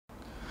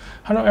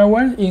Hello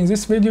everyone, in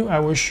this video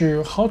I will show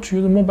you how to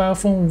use mobile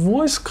phone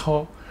voice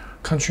call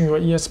control your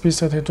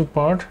ESP32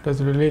 board that's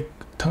really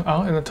turn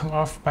on and turn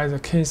off by the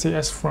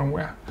KCS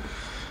firmware.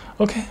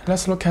 Okay,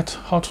 let's look at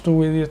how to do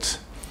with it.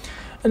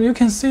 And you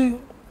can see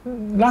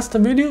last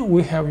video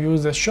we have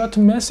used the short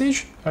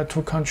message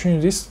to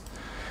control this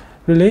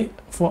relay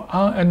for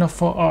on and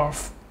for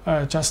off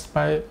just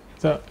by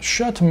the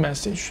short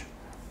message.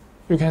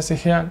 You can see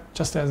here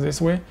just as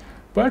this way,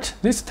 but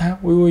this time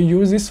we will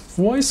use this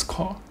voice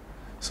call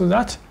so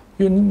that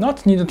you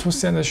not need to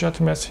send a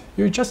short message.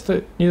 You just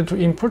need to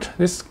input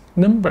this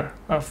number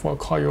for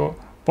call your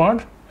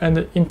board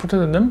and input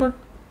the number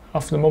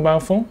of the mobile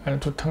phone and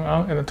to turn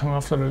on and turn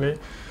off the relay.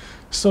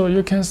 So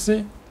you can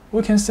see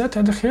we can set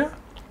it here.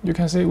 You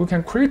can see we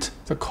can create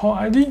the call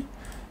ID.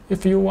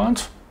 If you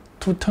want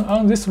to turn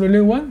on this relay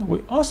 1,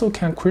 we also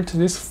can create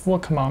this for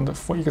command,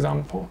 for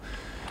example.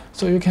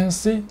 So you can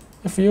see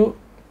if you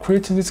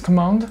create this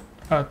command,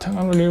 turn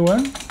on relay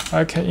 1,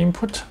 I can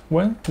input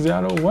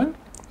 101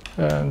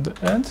 and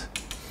end.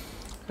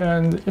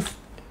 And if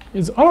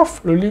it's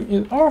off, relay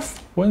is off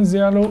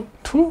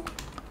 102,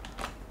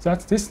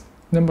 that's this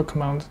number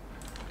command.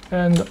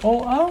 And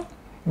all on,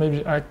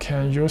 maybe I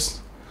can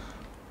use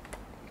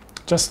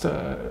just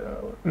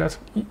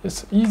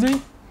it's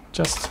easy,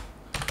 just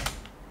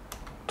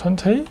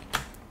 20,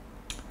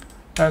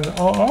 and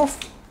all off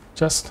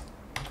just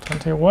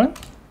 21.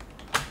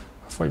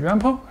 For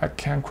example, I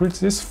can create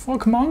this for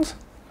command.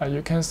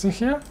 You can see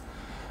here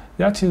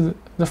that is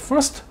the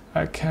first.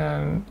 I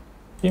can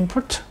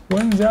input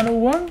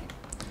 101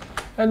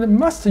 and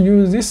must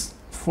use this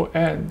for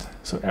end.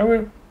 So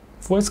every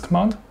voice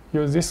command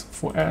use this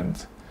for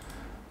end.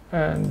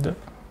 And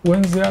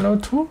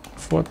 102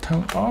 for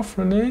turn off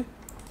relay,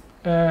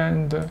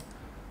 and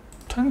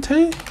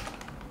 20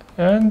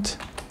 and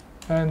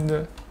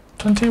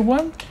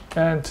 21,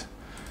 and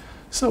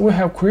so we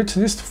have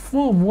created this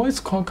full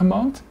voice call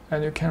command,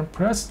 and you can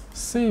press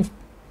save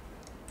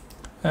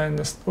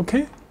and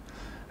OK,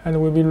 and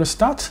we will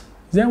restart.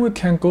 Then we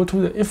can go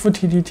to the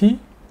ESP32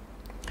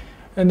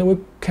 and we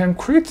can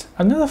create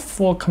another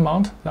for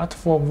command that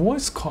for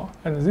voice call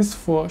and this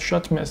for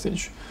short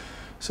message.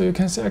 So you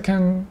can see I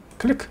can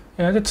click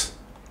edit,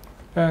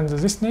 and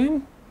this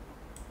name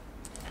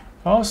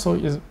also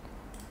is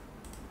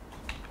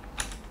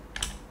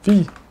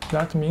V,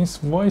 that means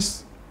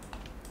voice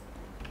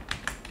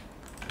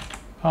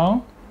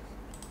on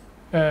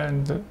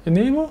and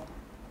enable,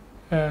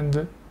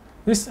 and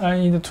this I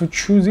need to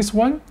choose this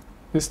one,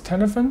 this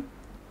telephone,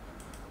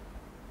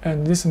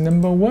 and this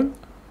number 1,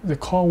 the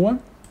call 1,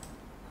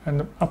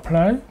 and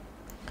apply,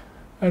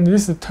 and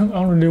this is turn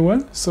on relay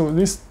 1, so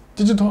this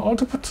digital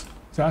output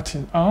that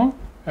is on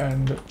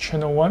and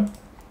channel 1,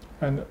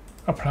 and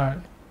apply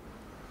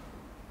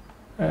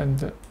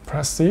and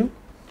press save,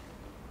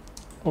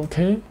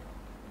 OK,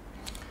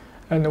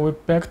 and we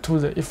back to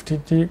the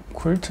ESP32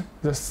 create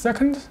the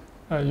second.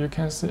 You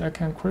can see I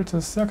can create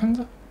the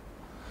second,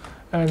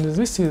 and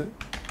this is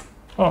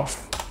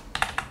off.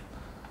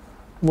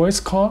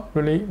 Voice call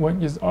relay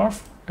 1 is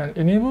off and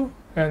enable,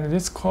 and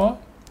this call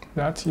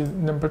that is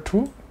number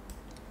 2,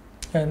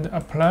 and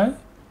apply,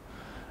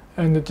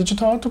 and the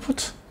digital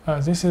output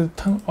this is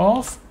turn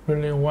off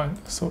relay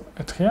 1, so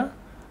at here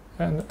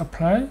and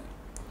apply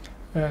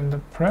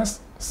and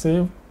press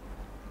save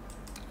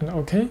and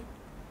OK.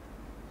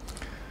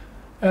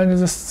 And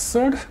the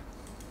third,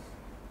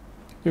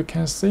 you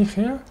can see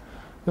here,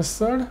 the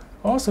third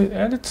also is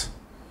edit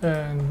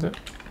and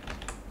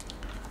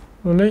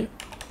relay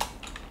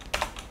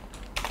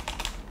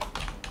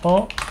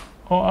all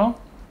on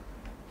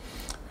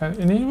and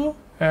enable,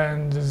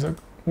 and the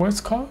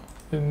voice call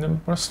is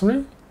number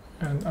 3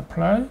 and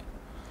apply,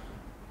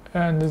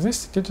 and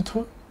this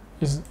digital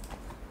is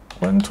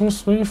 1 2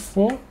 3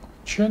 4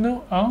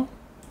 channel on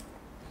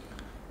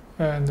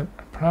and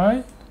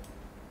apply.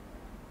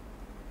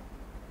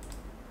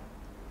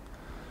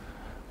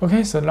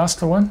 Okay, so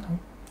last one,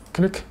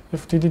 click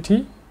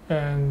ESP32,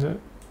 and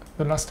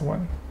the last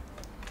one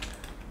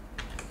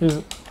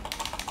is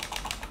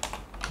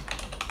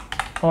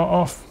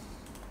all off,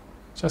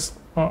 just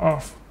all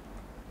off.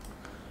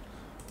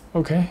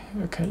 Okay,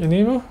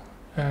 enable,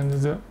 and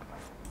the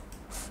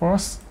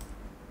fourth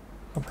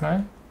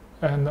apply,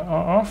 and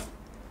all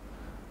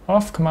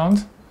off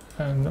command,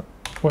 and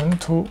 1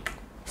 2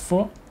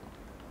 4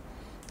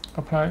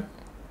 apply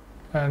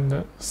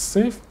and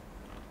save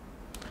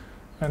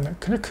and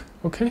click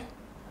OK.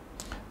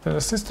 Then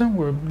the system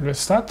will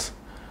restart,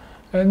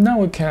 and now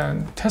we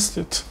can test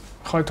it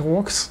how it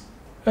works.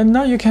 And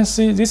now you can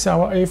see this is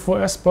our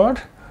A4S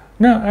board.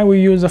 Now I will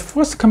use the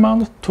first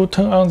command to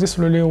turn on this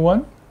relay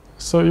 1.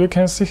 So you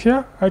can see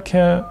here I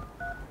can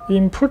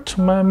input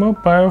my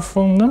mobile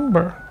phone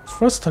number.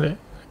 Firstly,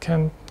 I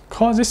can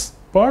call this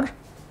board.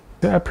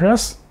 Then I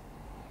press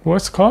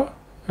voice call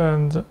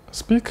and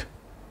speak.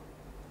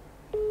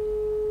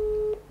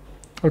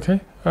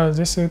 Okay,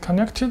 this is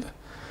connected.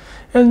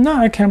 And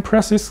now I can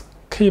press this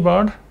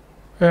keyboard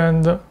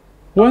and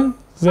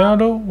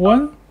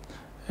 101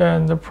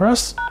 and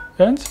press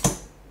end.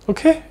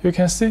 Okay, you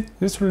can see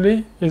this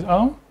relay is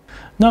on.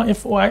 Now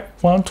if I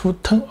want to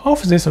turn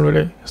off this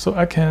relay, so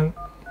I can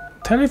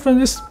telephone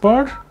this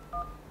board.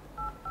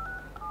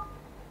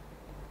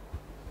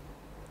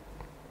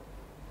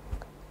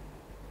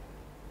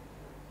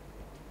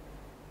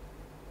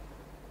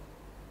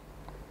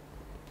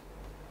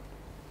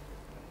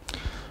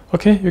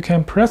 Okay, you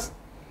can press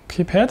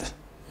keypad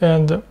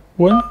and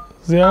 1,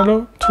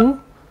 0,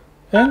 2,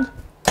 and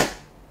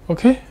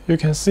okay, you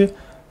can see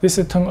this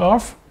is turn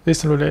off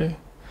this relay.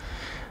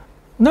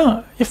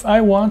 Now, if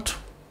I want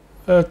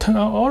to turn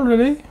on all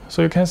relay,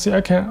 so you can see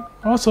I can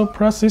also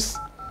press this.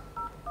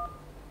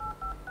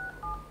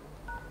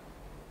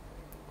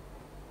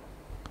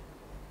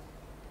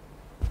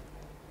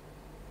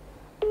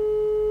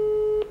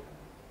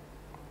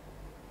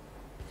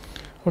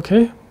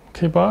 Okay,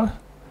 keyboard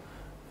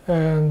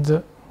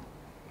and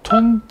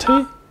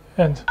 20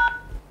 and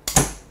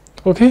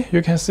okay,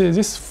 you can see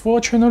this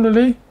 4-channel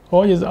relay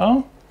all is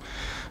on,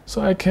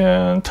 so I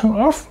can turn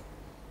off.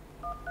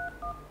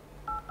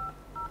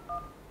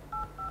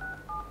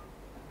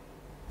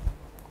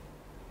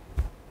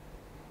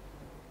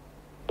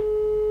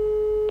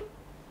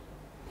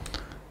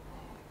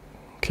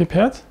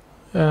 Keypad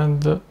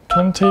and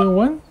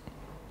 21.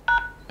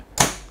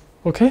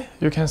 Okay,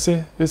 you can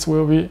see this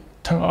will be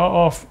turned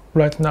off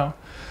right now.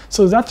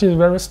 So that is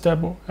very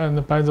stable,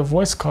 and by the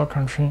voice call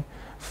control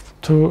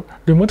to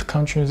remote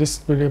control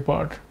this relay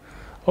board.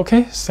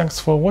 Okay, thanks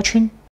for watching.